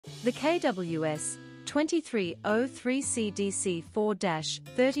The KWS-2303C DC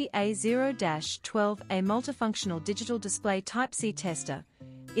 4-30A 0-12A Multifunctional Digital Display Type-C Tester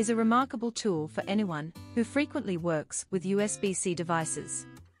is a remarkable tool for anyone who frequently works with USB-C devices.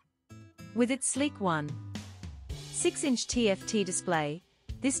 With its sleek 1.6-inch TFT display,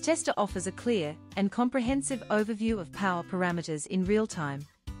 this tester offers a clear and comprehensive overview of power parameters in real time.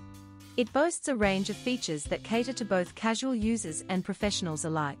 It boasts a range of features that cater to both casual users and professionals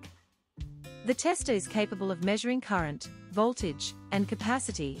alike. The tester is capable of measuring current, voltage, and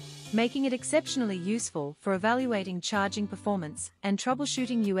capacity, making it exceptionally useful for evaluating charging performance and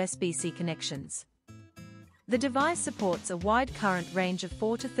troubleshooting USB-C connections. The device supports a wide current range of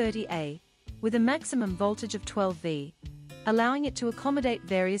 4-30A, with a maximum voltage of 12V, allowing it to accommodate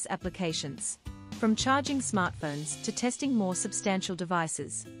various applications, from charging smartphones to testing more substantial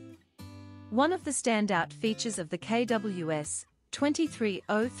devices. One of the standout features of the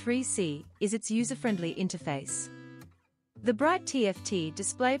KWS-2303C is its user-friendly interface. The bright TFT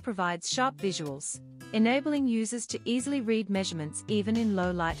display provides sharp visuals, enabling users to easily read measurements even in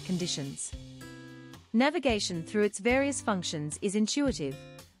low light conditions. Navigation through its various functions is intuitive,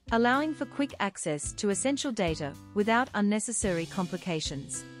 allowing for quick access to essential data without unnecessary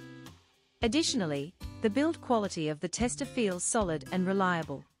complications. Additionally, the build quality of the tester feels solid and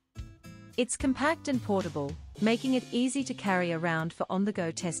reliable. It's compact and portable, making it easy to carry around for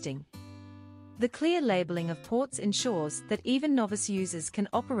on-the-go testing. The clear labeling of ports ensures that even novice users can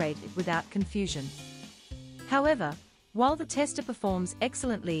operate it without confusion. However, while the tester performs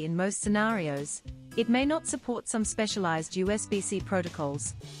excellently in most scenarios, it may not support some specialized USB-C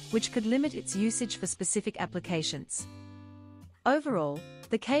protocols, which could limit its usage for specific applications. Overall,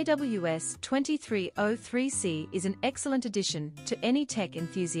 the KWS-2303C is an excellent addition to any tech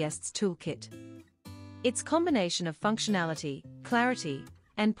enthusiast's toolkit. Its combination of functionality, clarity,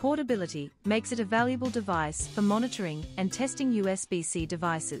 and portability makes it a valuable device for monitoring and testing USB-C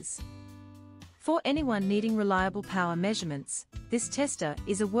devices. For anyone needing reliable power measurements, this tester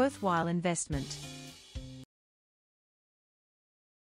is a worthwhile investment.